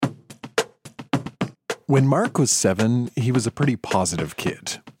When Mark was 7, he was a pretty positive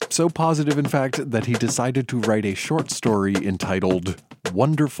kid. So positive, in fact, that he decided to write a short story entitled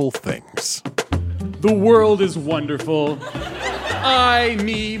Wonderful Things. The world is wonderful. I,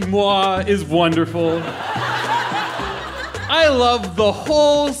 me, moi is wonderful. I love the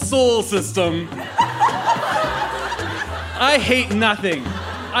whole solar system. I hate nothing.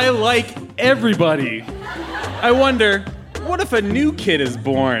 I like everybody. I wonder, what if a new kid is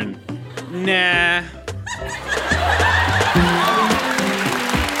born? Nah.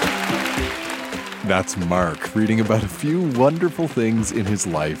 That's Mark reading about a few wonderful things in his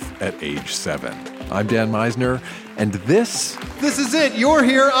life at age 7. I'm Dan Meisner, and this is it. You're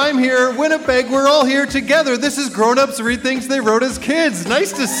here, I'm here, Winnipeg, we're all here together. This is Grown Ups Read Things They Wrote as Kids.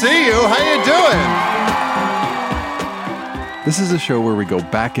 Nice to see you. How you doing? This is a show where we go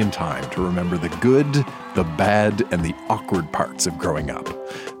back in time to remember the good, the bad, and the awkward parts of growing up.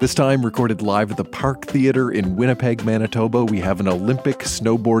 This time, recorded live at the Park Theatre in Winnipeg, Manitoba, we have an Olympic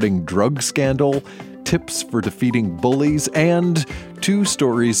snowboarding drug scandal, tips for defeating bullies, and 2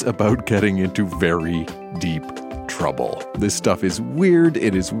 stories about getting into very deep trouble. This stuff is weird,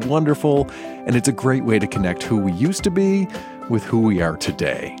 it is wonderful, and it's a great way to connect who we used to be with who we are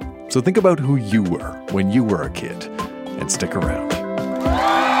today. So think about who you were when you were a kid, and stick around.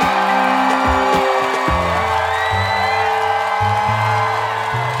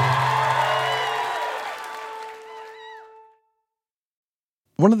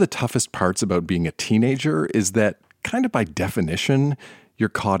 One of the toughest parts about being a teenager is that, kind of by definition, you're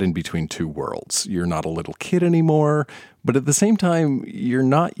caught in between 2 worlds. You're not a little kid anymore, but at the same time, you're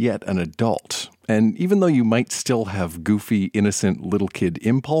not yet an adult. And even though you might still have goofy, innocent little kid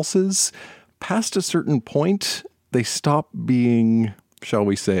impulses, past a certain point, they stop being, shall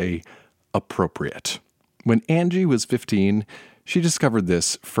we say, appropriate. When Angie was 15, she discovered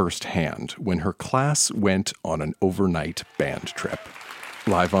this firsthand when her class went on an overnight band trip.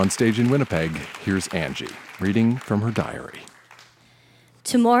 Live on stage in Winnipeg, here's Angie, reading from her diary.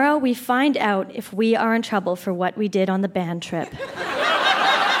 Tomorrow we find out if we are in trouble for what we did on the band trip.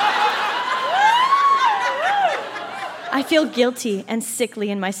 I feel guilty and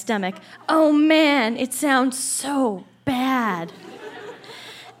sickly in my stomach. Oh man, it sounds so bad.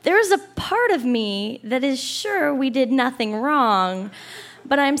 There is a part of me that is sure we did nothing wrong,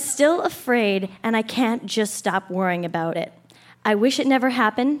 but I'm still afraid and I can't just stop worrying about it. I wish it never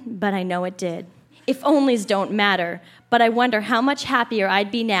happened, but I know it did. If onlys don't matter, but I wonder how much happier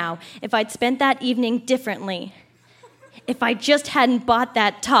I'd be now if I'd spent that evening differently. If I just hadn't bought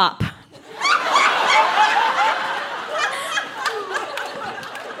that top.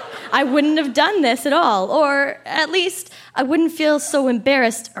 I wouldn't have done this at all, or at least I wouldn't feel so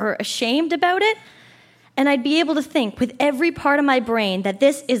embarrassed or ashamed about it. And I'd be able to think with every part of my brain that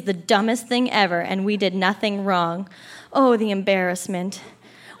this is the dumbest thing ever and we did nothing wrong. Oh, the embarrassment.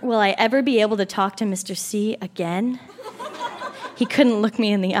 Will I ever be able to talk to Mr. C again? He couldn't look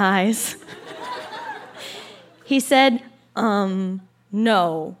me in the eyes. He said,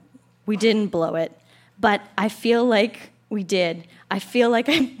 no, we didn't blow it. But I feel like we did. I feel like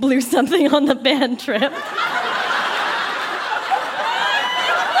I blew something on the band trip.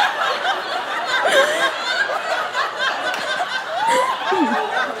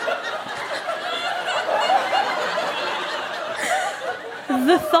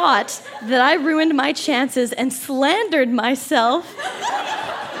 The thought that I ruined my chances and slandered myself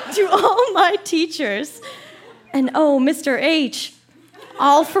to all my teachers. And oh, Mr. H,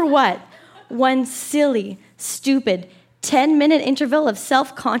 all for what? One silly, stupid, 10-minute interval of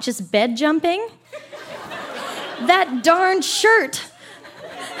self-conscious bed jumping? That darn shirt!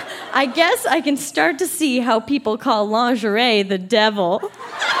 I guess I can start to see how people call lingerie the devil.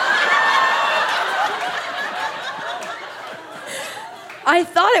 I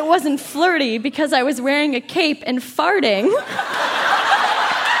thought it wasn't flirty because I was wearing a cape and farting.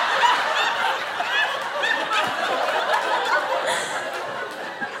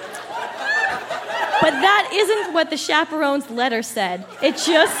 But that isn't what the chaperone's letter said. It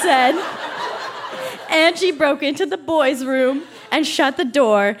just said, Angie broke into the boys' room and shut the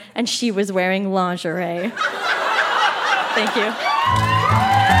door, and she was wearing lingerie. Thank you.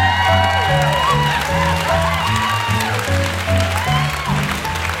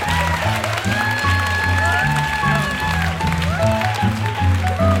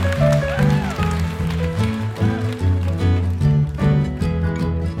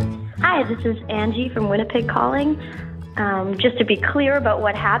 Hi, this is Angie from Winnipeg calling. Just to be clear about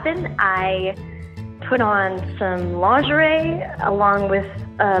what happened, I put on some lingerie along with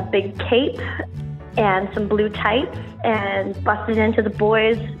a big cape and some blue tights and busted into the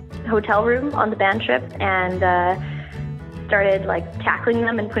boys' hotel room on the band trip and started like tackling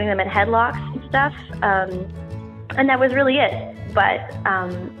them and putting them in headlocks and stuff. And that was really it. But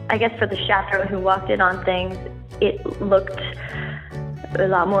I guess for the chaperone who walked in on things, it looked a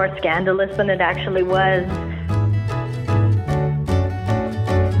lot more scandalous than it actually was.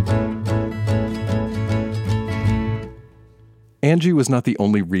 Angie was not the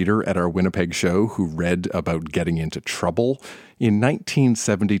only reader at our Winnipeg show who read about getting into trouble. In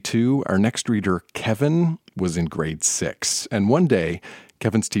 1972, our next reader, Kevin, was in grade 6. And one day,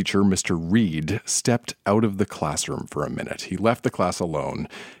 Kevin's teacher, Mr. Reed, stepped out of the classroom for a minute. He left the class alone.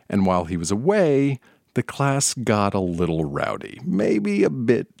 And while he was away, the class got a little rowdy, maybe a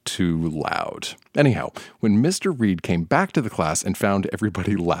bit too loud. Anyhow, when Mr. Reed came back to the class and found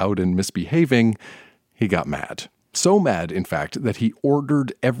everybody loud and misbehaving, he got mad. So mad, in fact, that he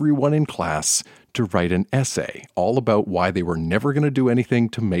ordered everyone in class to write an essay all about why they were never going to do anything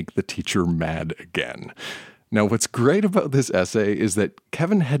to make the teacher mad again. Now, what's great about this essay is that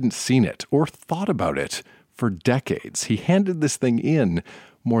Kevin hadn't seen it or thought about it for decades. He handed this thing in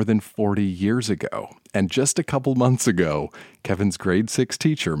more than 40 years ago. And just a couple months ago, Kevin's grade 6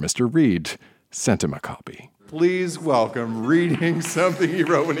 teacher, Mr. Reed, sent him a copy. Please welcome reading something he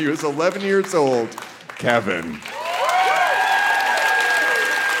wrote when he was 11 years old, Kevin.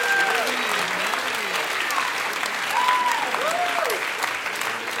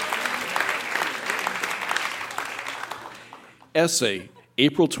 Essay,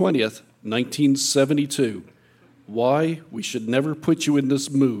 April 20th, 1972. Why we should never put you in this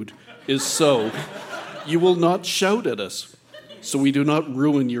mood is so you will not shout at us, so we do not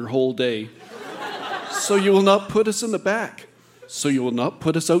ruin your whole day, so you will not put us in the back, so you will not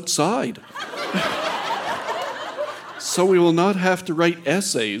put us outside, so we will not have to write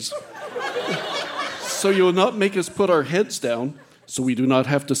essays, so you will not make us put our heads down, so we do not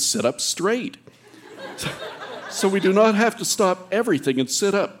have to sit up straight, so we do not have to stop everything and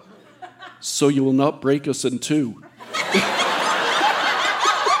sit up, so you will not break us in two.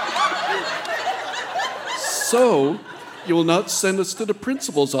 So you will not send us to the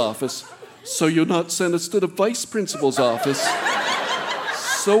principal's office, so you'll not send us to the vice principal's office,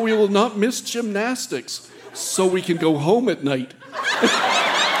 so we will not miss gymnastics, so we can go home at night,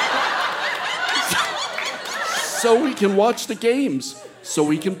 so we can watch the games, so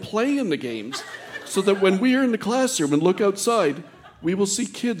we can play in the games, so that when we are in the classroom and look outside, we will see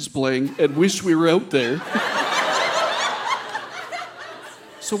kids playing and wish we were out there.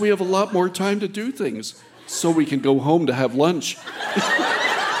 So we have a lot more time to do things, so we can go home to have lunch.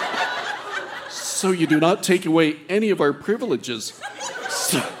 So you do not take away any of our privileges,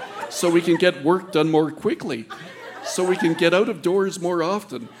 so we can get work done more quickly, so we can get out of doors more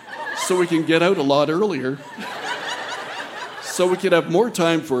often, so we can get out a lot earlier, so we can have more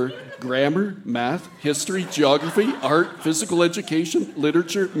time for grammar, math, history, geography, art, physical education,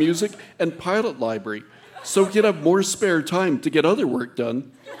 literature, music, and pilot library, so we can have more spare time to get other work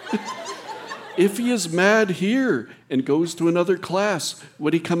done. If he is mad here and goes to another class,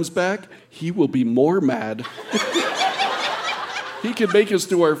 when he comes back, he will be more mad. He could make us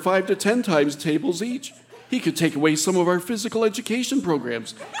do our 5 to 10 times tables each. He could take away some of our physical education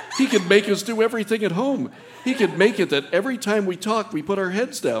programs. He could make us do everything at home. He could make it that every time we talk, we put our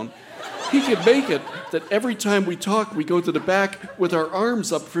heads down. He could make it that every time we talk, we go to the back with our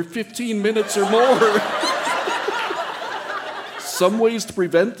arms up for 15 minutes or more. Some ways to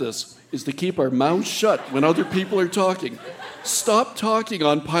prevent this is to keep our mouths shut when other people are talking. Stop talking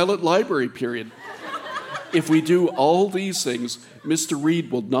on pilot library period. If we do all these things, Mr.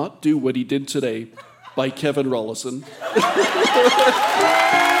 Reed will not do what he did today. By Kevin Rollison.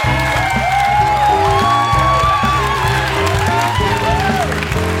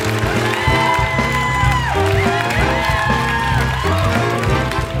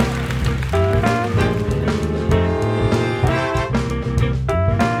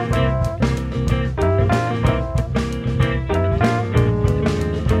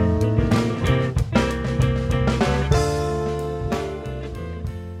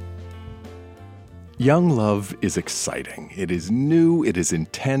 Young love is exciting. It is new, it is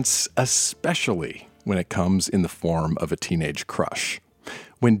intense, especially when it comes in the form of a teenage crush.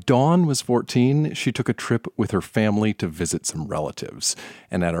 When Dawn was 14, she took a trip with her family to visit some relatives.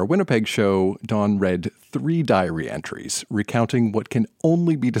 And at our Winnipeg show, Dawn read 3 diary entries recounting what can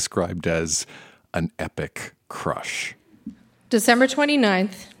only be described as an epic crush. December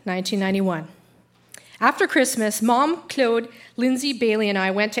 29th, 1991. After Christmas, Mom, Claude, Lindsay, Bailey, and I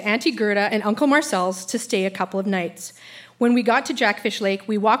went to Auntie Gerda and Uncle Marcel's to stay a couple of nights. When we got to Jackfish Lake,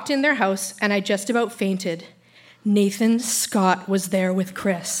 we walked in their house, and I just about fainted. Nathan Scott was there with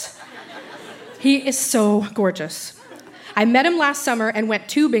Chris. He is so gorgeous. I met him last summer and went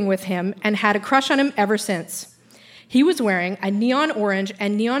tubing with him and had a crush on him ever since. He was wearing a neon orange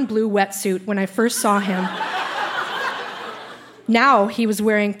and neon blue wetsuit when I first saw him. Now he was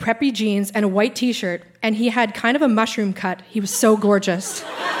wearing preppy jeans and a white t-shirt, and he had kind of a mushroom cut. He was so gorgeous.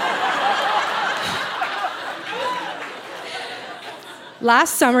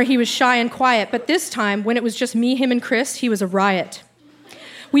 Last summer, he was shy and quiet, but this time, when it was just me, him, and Chris, he was a riot.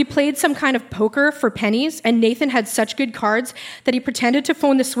 We played some kind of poker for pennies, and Nathan had such good cards that he pretended to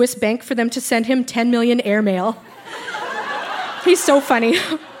phone the Swiss bank for them to send him 10 million airmail. He's so funny.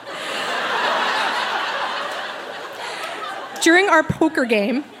 During our poker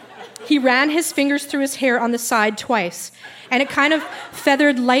game, he ran his fingers through his hair on the side twice, and it kind of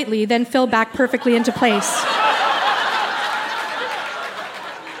feathered lightly, then fell back perfectly into place.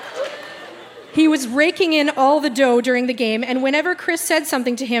 He was raking in all the dough during the game, and whenever Chris said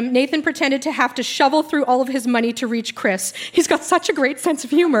something to him, Nathan pretended to have to shovel through all of his money to reach Chris. He's got such a great sense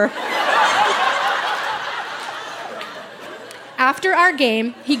of humor. After our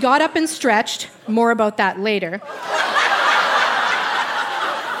game, he got up and stretched. More about that later.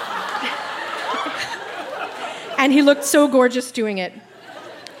 And he looked so gorgeous doing it.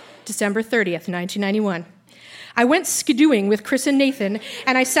 December 30th, 1991. I went skidooing with Chris and Nathan,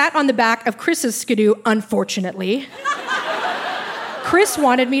 and I sat on the back of Chris's skidoo, unfortunately. Chris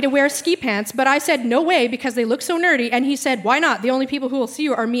wanted me to wear ski pants, but I said no way because they look so nerdy, and he said, why not? The only people who will see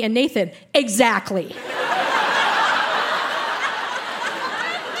you are me and Nathan. Exactly.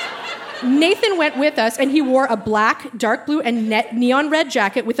 Nathan went with us, and he wore a black, dark blue, and neon red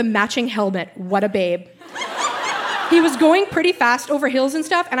jacket with a matching helmet. What a babe. He was going pretty fast over hills and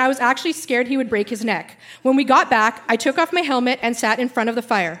stuff, and I was actually scared he would break his neck. When we got back, I took off my helmet and sat in front of the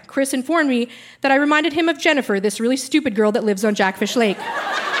fire. Chris informed me that I reminded him of Jennifer, this really stupid girl that lives on Jackfish Lake.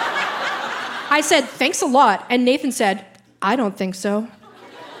 I said, thanks a lot, and Nathan said, I don't think so.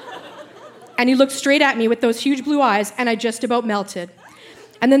 And he looked straight at me with those huge blue eyes, and I just about melted.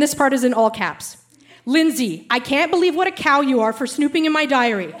 And then this part is in all caps. Lindsay, I can't believe what a cow you are for snooping in my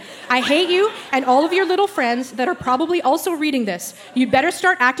diary. I hate you and all of your little friends that are probably also reading this. You'd better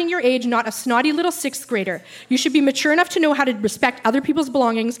start acting your age, not a snotty little sixth grader. You should be mature enough to know how to respect other people's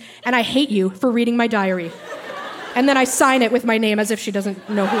belongings, and I hate you for reading my diary. And then I sign it with my name as if she doesn't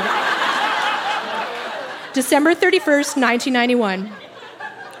know who. December 31st, 1991.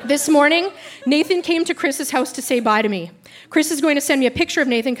 This morning, Nathan came to Chris's house to say bye to me. Chris is going to send me a picture of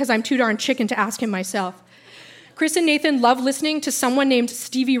Nathan because I'm too darn chicken to ask him myself. Chris and Nathan love listening to someone named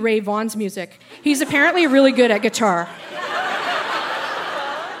Stevie Ray Vaughan's music. He's apparently really good at guitar.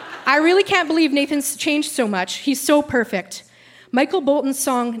 I really can't believe Nathan's changed so much. He's so perfect. Michael Bolton's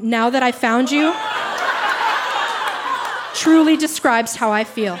song, Now That I Found You, truly describes how I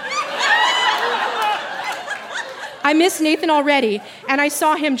feel. I miss Nathan already, and I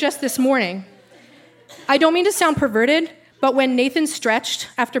saw him just this morning. I don't mean to sound perverted, but when Nathan stretched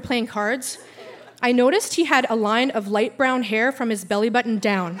after playing cards, I noticed he had a line of light brown hair from his belly button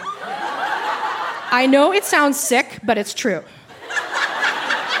down. I know it sounds sick, but it's true.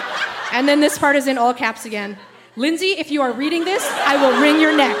 And then this part is in all caps again. Lindsay, if you are reading this, I will wring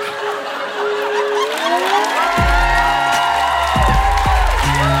your neck.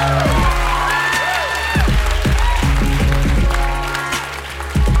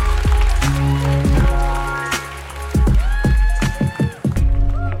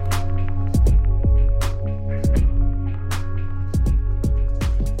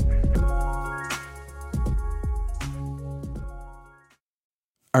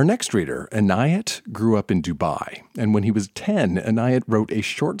 Our next reader, Anayat, grew up in Dubai, and when he was 10, Anayat wrote a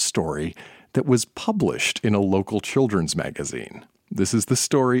short story that was published in a local children's magazine. This is the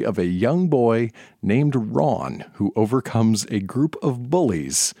story of a young boy named Ron who overcomes a group of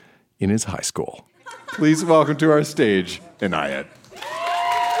bullies in his high school. Please welcome to our stage, Anayat.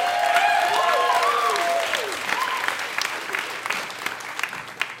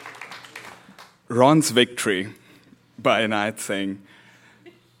 Ron's Victory by Anayat Singh.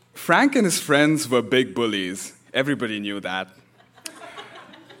 Frank and his friends were big bullies. Everybody knew that.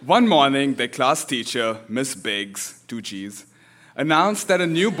 One morning, their class teacher, Miss Biggs, 2 Gs, announced that a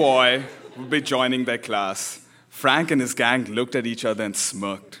new boy would be joining their class. Frank and his gang looked at each other and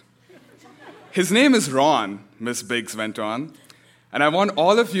smirked. His name is Ron, Miss Biggs went on, and I want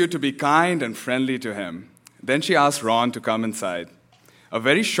all of you to be kind and friendly to him. Then she asked Ron to come inside. A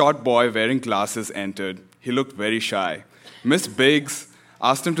very short boy wearing glasses entered. He looked very shy. Miss Biggs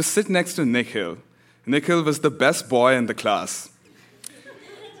asked him to sit next to Nikhil. Nikhil was the best boy in the class.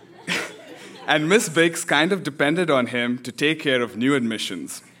 and Miss Biggs kind of depended on him to take care of new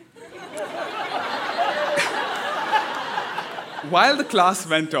admissions. While the class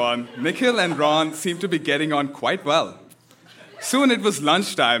went on, Nikhil and Ron seemed to be getting on quite well. Soon it was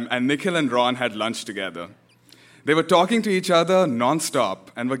lunchtime, and Nikhil and Ron had lunch together. They were talking to each other non-stop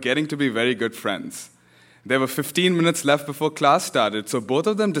and were getting to be very good friends. There were 15 minutes left before class started, so both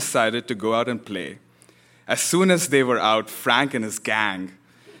of them decided to go out and play. As soon as they were out, Frank and his gang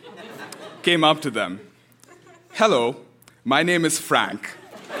came up to them. "Hello, my name is Frank.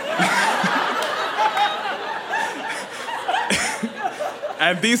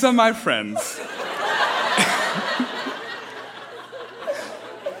 And these are my friends.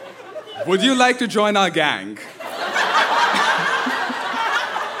 Would you like to join our gang?"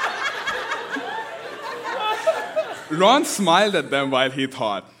 Ron smiled at them while he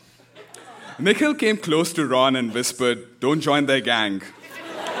thought. Nikhil came close to Ron and whispered, "Don't join their gang.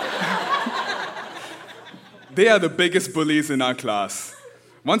 They are the biggest bullies in our class.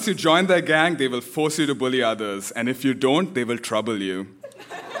 Once you join their gang, they will force you to bully others, and if you don't, they will trouble you."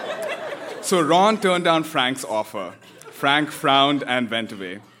 So Ron turned down Frank's offer. Frank frowned and went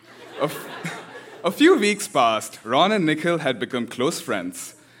away. A few weeks passed. Ron and Nikhil had become close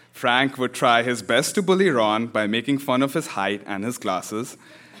friends. Frank would try his best to bully Ron by making fun of his height and his glasses.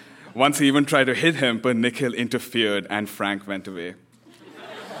 Once he even tried to hit him, but Nikhil interfered and Frank went away.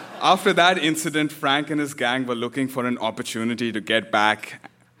 After that incident, Frank and his gang were looking for an opportunity to get back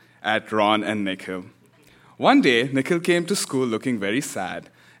at Ron and Nikhil. One day, Nikhil came to school looking very sad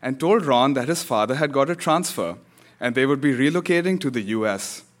and told Ron that his father had got a transfer and they would be relocating to the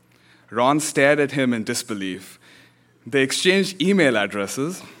US. Ron stared at him in disbelief. They exchanged email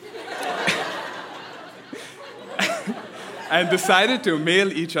addresses and decided to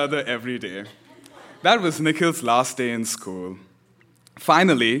mail each other every day. That was Nikhil's last day in school.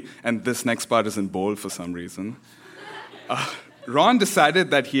 Finally, and this next part is in bold for some reason, Ron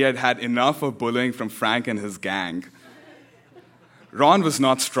decided that he had had enough of bullying from Frank and his gang. Ron was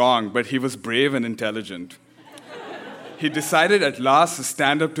not strong, but he was brave and intelligent. He decided at last to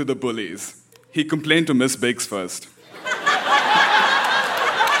stand up to the bullies. He complained to Miss Biggs first.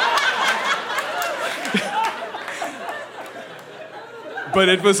 But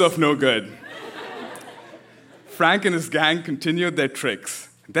it was of no good. Frank and his gang continued their tricks.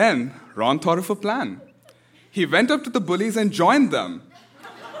 Then Ron thought of a plan. He went up to the bullies and joined them.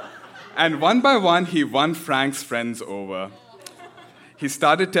 And one by one, he won Frank's friends over. He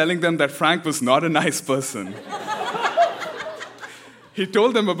started telling them that Frank was not a nice person. He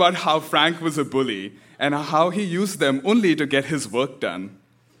told them about how Frank was a bully and how he used them only to get his work done.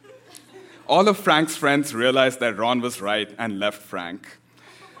 All of Frank's friends realized that Ron was right and left Frank.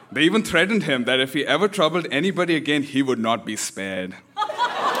 They even threatened him that if he ever troubled anybody again, he would not be spared.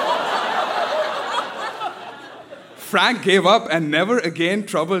 Frank gave up and never again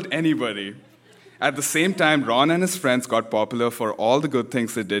troubled anybody. At the same time, Ron and his friends got popular for all the good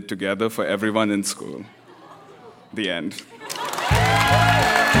things they did together for everyone in school. The end.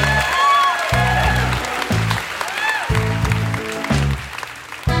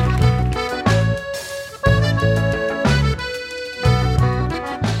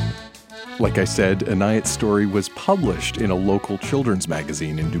 Like I said, Anayat's story was published in a local children's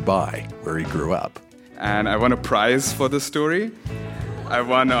magazine in Dubai, where he grew up. And I won a prize for this story. I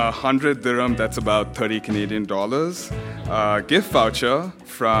won 100 dirham, that's about 30 Canadian dollars, a gift voucher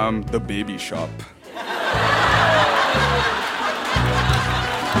from the baby shop.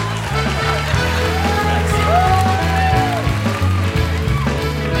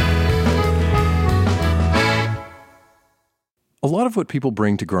 A lot of what people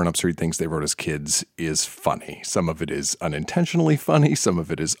bring to grown-ups read things they wrote as kids is funny. Some of it is unintentionally funny, some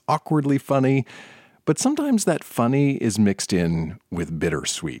of it is awkwardly funny, but sometimes that funny is mixed in with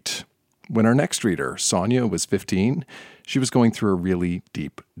bittersweet. When our next reader, Sonia, was 15, she was going through a really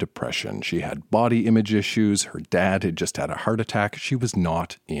deep depression. She had body image issues, her dad had just had a heart attack, she was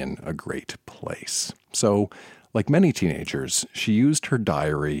not in a great place. So, like many teenagers, she used her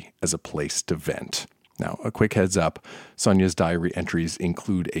diary as a place to vent. Now, a quick heads up, Sonia's diary entries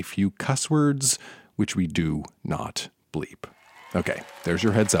include a few cuss words, which we do not bleep. Okay, there's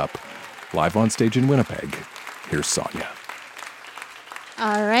your heads up. Live on stage in Winnipeg, here's Sonia.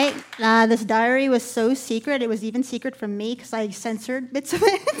 All right, this diary was so secret, it was even secret from me because I censored bits of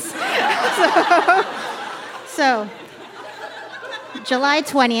it. so, July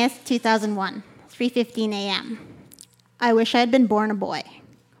 20th, 2001, 3:15 a.m. I wish I had been born a boy.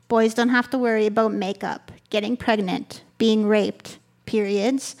 Boys don't have to worry about makeup, getting pregnant, being raped,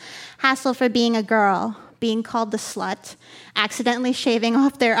 periods, hassle for being a girl, being called the slut, accidentally shaving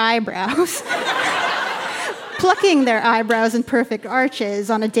off their eyebrows, plucking their eyebrows in perfect arches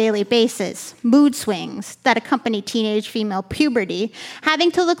on a daily basis, mood swings that accompany teenage female puberty,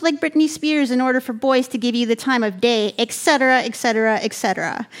 having to look like Britney Spears in order for boys to give you the time of day, etc., etc.,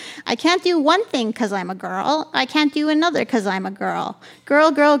 etc. I can't do one thing because I'm a girl. I can't do another because I'm a girl. Girl,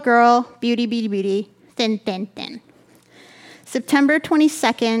 girl, girl, beauty, beauty, beauty, thin, thin, thin. September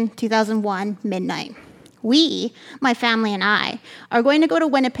 22nd, 2001, midnight. We, my family and I, are going to go to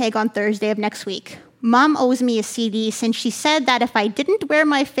Winnipeg on Thursday of next week. Mom owes me a CD since she said that if I didn't wear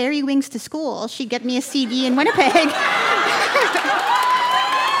my fairy wings to school, she'd get me a CD in Winnipeg.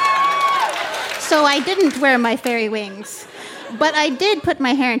 So I didn't wear my fairy wings. But I did put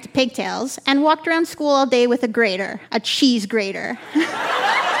my hair into pigtails and walked around school all day with a grater, a cheese grater.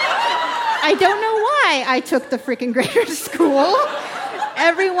 I don't know why I took the freaking grater to school.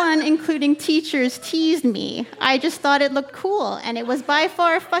 Everyone, including teachers, teased me. I just thought it looked cool, and it was by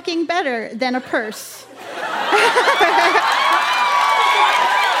far fucking better than a purse.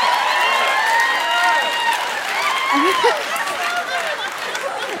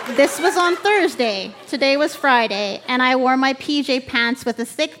 This was on Thursday. Today was Friday, and I wore my PJ pants with a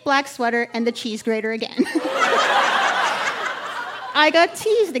thick black sweater and the cheese grater again. I got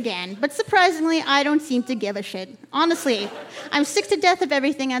teased again, but surprisingly, I don't seem to give a shit. Honestly, I'm sick to death of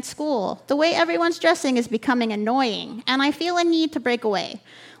everything at school. The way everyone's dressing is becoming annoying, and I feel a need to break away.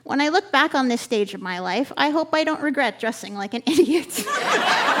 When I look back on this stage of my life, I hope I don't regret dressing like an idiot.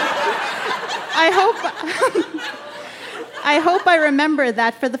 I hope I remember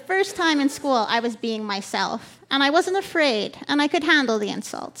that for the first time in school, I was being myself, and I wasn't afraid, and I could handle the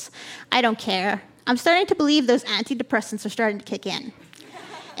insults. I don't care. I'm starting to believe those antidepressants are starting to kick in.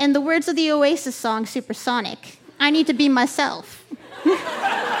 In the words of the Oasis song, Supersonic, I need to be myself. All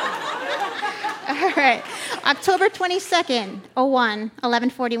right. October 22nd,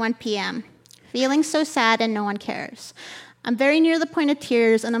 11:41 p.m. Feeling so sad and no one cares. I'm very near the point of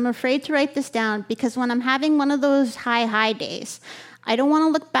tears, and I'm afraid to write this down because when I'm having one of those high days, I don't want to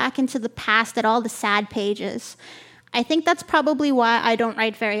look back into the past at all the sad pages. I think that's probably why I don't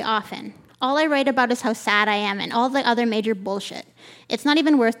write very often. All I write about is how sad I am and all the other major bullshit. It's not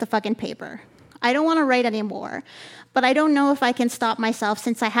even worth the fucking paper. I don't want to write anymore, but I don't know if I can stop myself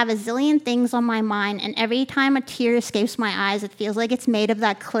since I have a zillion things on my mind, and every time a tear escapes my eyes, it feels like it's made of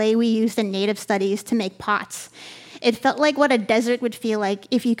that clay we used in native studies to make pots. It felt like what a desert would feel like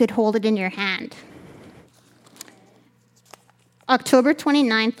if you could hold it in your hand. October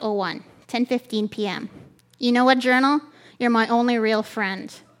 29th, 10:15 p.m. You know what, journal? You're my only real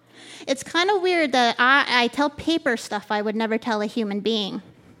friend. It's kind of weird that I tell paper stuff I would never tell a human being.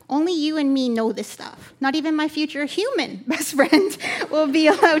 Only you and me know this stuff. Not even my future human best friend will be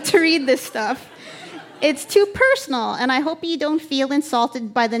allowed to read this stuff. It's too personal, and I hope you don't feel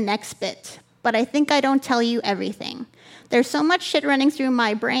insulted by the next bit. But I think I don't tell you everything. There's so much shit running through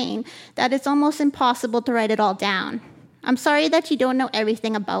my brain that it's almost impossible to write it all down. I'm sorry that you don't know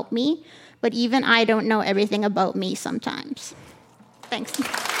everything about me, but even I don't know everything about me sometimes. Thanks.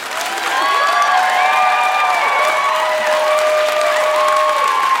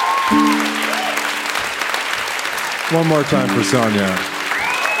 One more time for Sonia.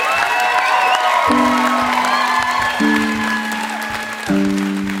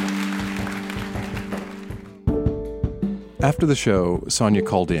 After the show, Sonia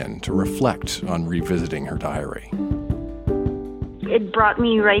called in to reflect on revisiting her diary. It brought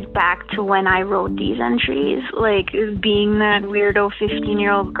me right back to when I wrote these entries, like being that weirdo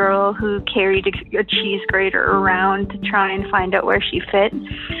 15-year-old girl who carried a cheese grater around to try and find out where she fit.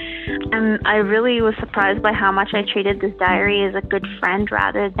 And I really was surprised by how much I treated this diary as a good friend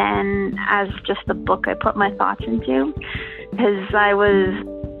rather than as just a book I put my thoughts into, because I was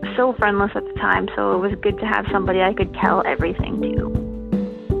so friendless at the time, so it was good to have somebody I could tell everything to.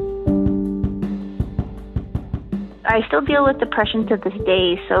 I still deal with depression to this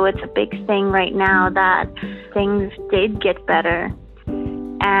day, so it's a big thing right now that things did get better.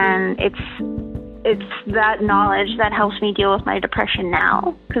 And it's that knowledge that helps me deal with my depression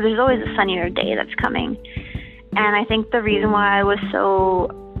now, because there's always a sunnier day that's coming. And I think the reason why I was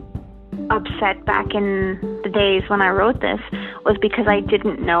so upset back in the days when I wrote this was because I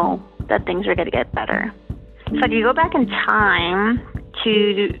didn't know that things were going to get better. So if you go back in time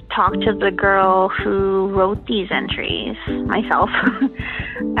to talk to the girl who wrote these entries, myself,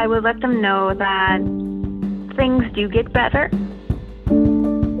 I would let them know that things do get better.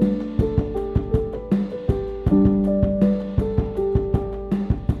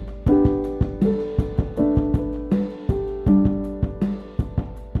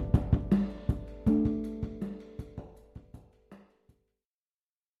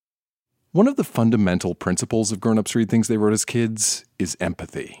 One of the fundamental principles of Grown Ups Read Things They Wrote as Kids is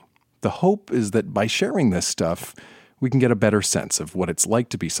empathy. The hope is that by sharing this stuff, we can get a better sense of what it's like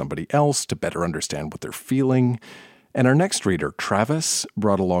to be somebody else, to better understand what they're feeling. And our next reader, Travis,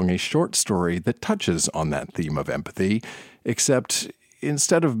 brought along a short story that touches on that theme of empathy, except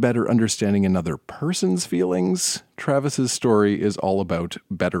instead of better understanding another person's feelings, Travis's story is all about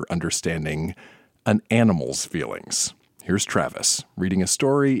better understanding an animal's feelings. Here's Travis reading a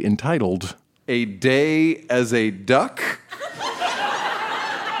story entitled A Day as a Duck?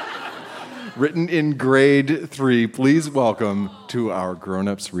 Written in grade 3. Please welcome to our Grown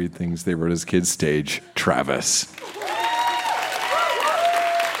Ups Read Things They Wrote as Kids stage, Travis.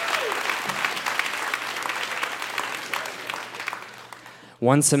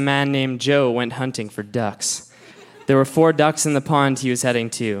 Once a man named Joe went hunting for ducks. There were 4 ducks in the pond he was heading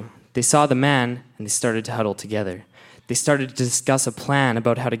to. They saw the man, and they started to huddle together. They started to discuss a plan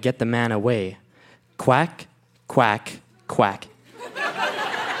about how to get the man away. Quack, quack, quack.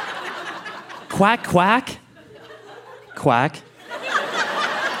 Quack, quack, quack.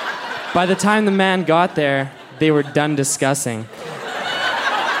 By the time the man got there, they were done discussing.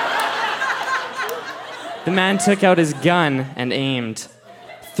 The man took out his gun and aimed.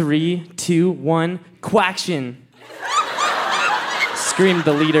 3, 2, 1, quaction! Screamed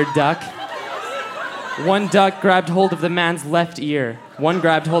the leader duck. One duck grabbed hold of the man's left ear. One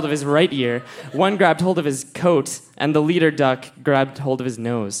grabbed hold of his right ear. One grabbed hold of his coat. And the leader duck grabbed hold of his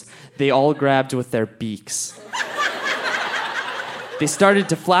nose. They all grabbed with their beaks. They started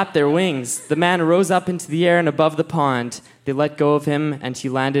to flap their wings. The man rose up into the air and above the pond. They let go of him, and he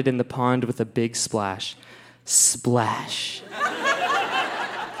landed in the pond with a big splash. Splash.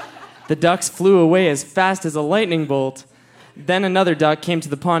 The ducks flew away as fast as a lightning bolt. Then another duck came to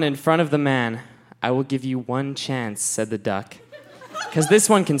the pond in front of the man. I will give you one chance, said the duck, because this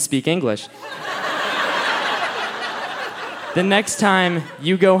one can speak English. The next time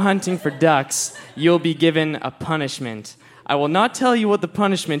you go hunting for ducks, you'll be given a punishment. I will not tell you what the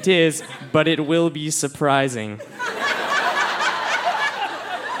punishment is, but it will be surprising.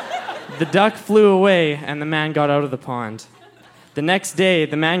 The duck flew away, and the man got out of the pond. The next day,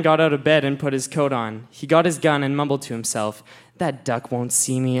 the man got out of bed and put his coat on. He got his gun and mumbled to himself, "That duck won't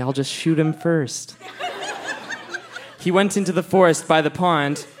see me, I'll just shoot him first." He went into the forest by the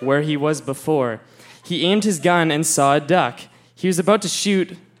pond, where he was before. He aimed his gun and saw a duck. He was about to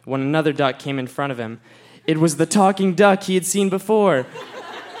shoot when another duck came in front of him. It was the talking duck he had seen before.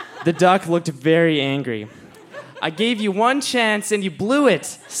 The duck looked very angry. "I gave you one chance and you blew it,"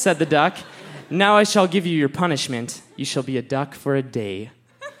 said the duck. "Now I shall give you your punishment. You shall be a duck for a day."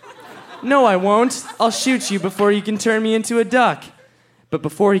 "No, I won't. I'll shoot you before you can turn me into a duck." But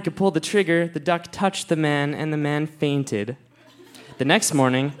before he could pull the trigger, the duck touched the man and the man fainted. The next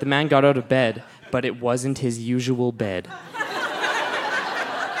morning, the man got out of bed, but it wasn't his usual bed.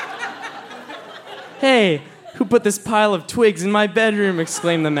 "Hey, who put this pile of twigs in my bedroom?"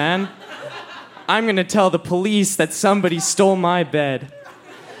 exclaimed the man. "I'm going to tell the police that somebody stole my bed."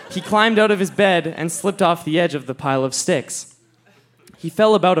 He climbed out of his bed and slipped off the edge of the pile of sticks. He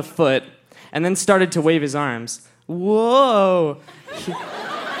fell about a foot and then started to wave his arms. Whoa!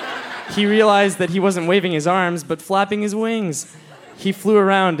 He realized that he wasn't waving his arms, but flapping his wings. He flew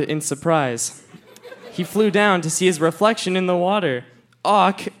around in surprise. He flew down to see his reflection in the water.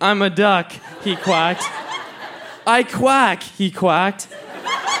 "Auk, I'm a duck," he quacked. "I quack," he quacked.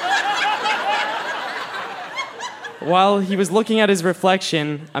 While he was looking at his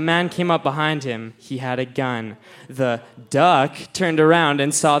reflection, a man came up behind him. He had a gun. The duck turned around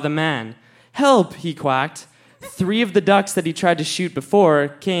and saw the man. "Help," he quacked. 3 of the ducks that he tried to shoot before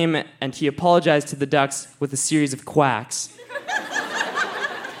came, and he apologized to the ducks with a series of quacks.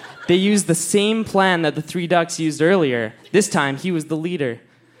 They used the same plan that the 3 ducks used earlier. This time, he was the leader.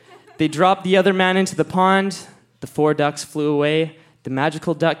 They dropped the other man into the pond. The 4 ducks flew away. The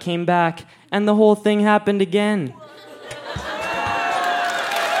magical duck came back, and the whole thing happened again.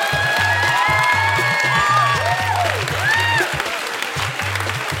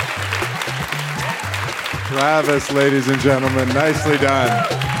 Travis, ladies and gentlemen, nicely done.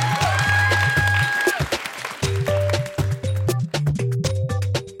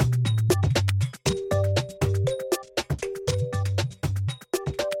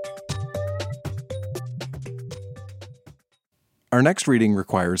 Our next reading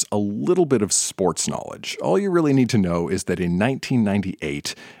requires a little bit of sports knowledge. All you really need to know is that in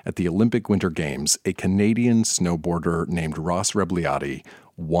 1998, at the Olympic Winter Games, a Canadian snowboarder named Ross Rebliati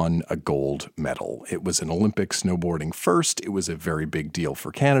won a gold medal. It was an Olympic snowboarding first. It was a very big deal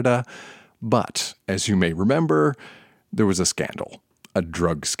for Canada. But, as you may remember, there was a scandal. a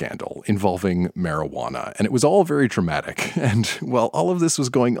drug scandal involving marijuana, and it was all very dramatic. And while all of this was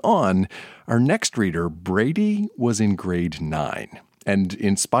going on, our next reader, Brady, was in grade 9, and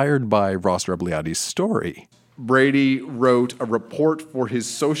inspired by Ross Rebliati's story, Brady wrote a report for his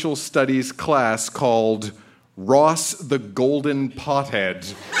social studies class called Ross the Golden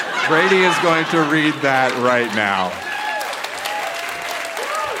Pothead. Brady is going to read that right now.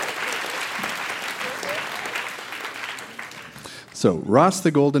 So, Ross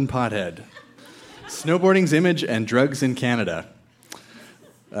the Golden Pothead. Snowboarding's image and drugs in Canada.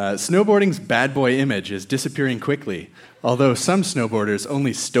 Snowboarding's bad boy image is disappearing quickly, although some snowboarders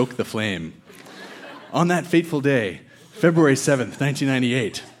only stoke the flame. On that fateful day, February 7th,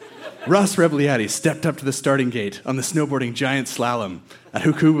 1998, Ross Rebliati stepped up to the starting gate on the snowboarding giant slalom at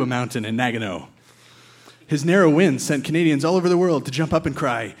Hukuba Mountain in Nagano. His narrow win sent Canadians all over the world to jump up and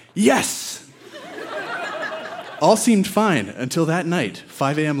cry, "Yes!" All seemed fine until that night,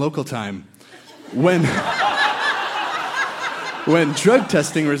 5 a.m. local time, when drug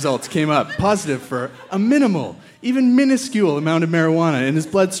testing results came up positive for a minimal, even minuscule amount of marijuana in his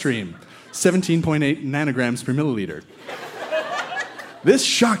bloodstream, 17.8 nanograms per milliliter. This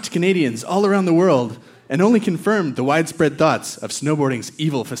shocked Canadians all around the world and only confirmed the widespread thoughts of snowboarding's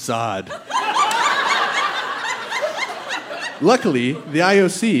evil facade. Luckily, the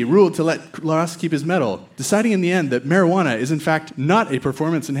IOC ruled to let Ross keep his medal, deciding in the end that marijuana is in fact not a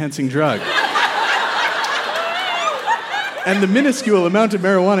performance-enhancing drug. And the minuscule amount of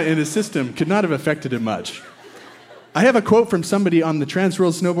marijuana in his system could not have affected him much. I have a quote from somebody on the Trans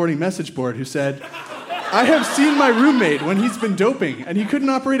World Snowboarding message board who said, "I have seen my roommate when he's been doping, and he couldn't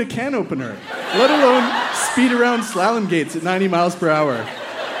operate a can opener, let alone speed around slalom gates at 90 miles per hour.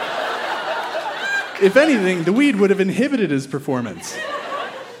 If anything, the weed would have inhibited his performance."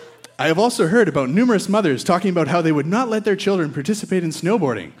 I have also heard about numerous mothers talking about how they would not let their children participate in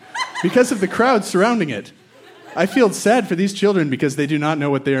snowboarding because of the crowd surrounding it. I feel sad for these children because they do not know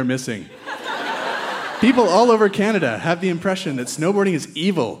what they are missing. People all over Canada have the impression that snowboarding is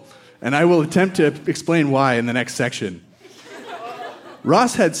evil, and I will attempt to explain why in the next section.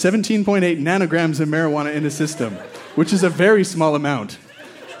 Ross had 17.8 nanograms of marijuana in his system, which is a very small amount.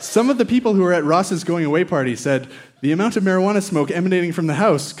 Some of the people who were at Ross's going-away party said the amount of marijuana smoke emanating from the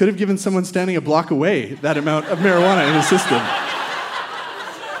house could have given someone standing a block away that amount of marijuana in his system.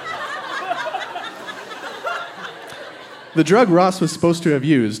 The drug Ross was supposed to have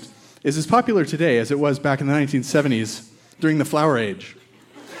used is as popular today as it was back in the 1970s during the Flower Age.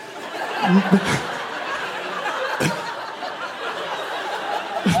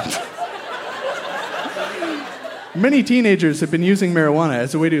 Many teenagers have been using marijuana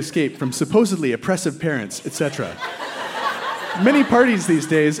as a way to escape from supposedly oppressive parents, etc. Many parties these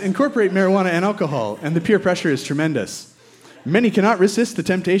days incorporate marijuana and alcohol, and the peer pressure is tremendous. Many cannot resist the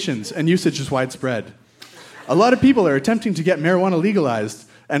temptations, and usage is widespread. A lot of people are attempting to get marijuana legalized,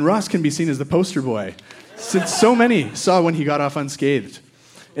 and Ross can be seen as the poster boy, since so many saw when he got off unscathed.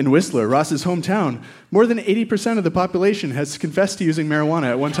 In Whistler, Ross's hometown, more than 80% of the population has confessed to using marijuana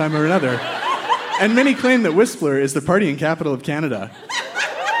at one time or another, and many claim that Whistler is the partying capital of Canada.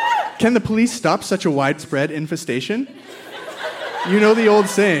 Can the police stop such a widespread infestation? You know the old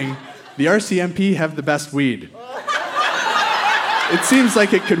saying, the RCMP have the best weed. It seems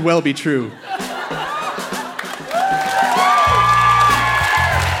like it could well be true.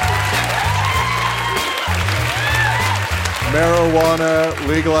 Marijuana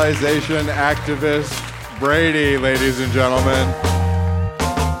legalization activist Brady, ladies and gentlemen.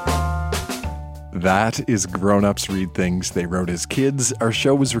 That is Grown Ups Read Things They Wrote as Kids. Our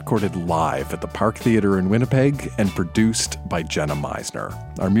show was recorded live at the Park Theatre in Winnipeg and produced by Jenna Meisner.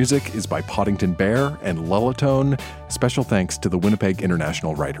 Our music is by Poddington Bear and Lullitone. Special thanks to the Winnipeg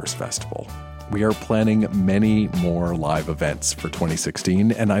International Writers Festival. We are planning many more live events for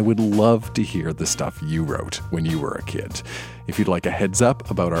 2016, and I would love to hear the stuff you wrote when you were a kid. If you'd like a heads up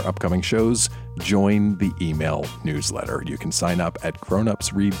about our upcoming shows, join the email newsletter. You can sign up at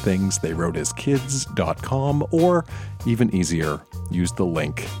grownupsreadthingsttheywroteaskids.com, or even easier, use the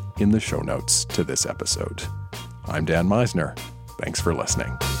link in the show notes to this episode. I'm Dan Meisner. Thanks for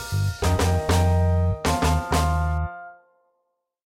listening.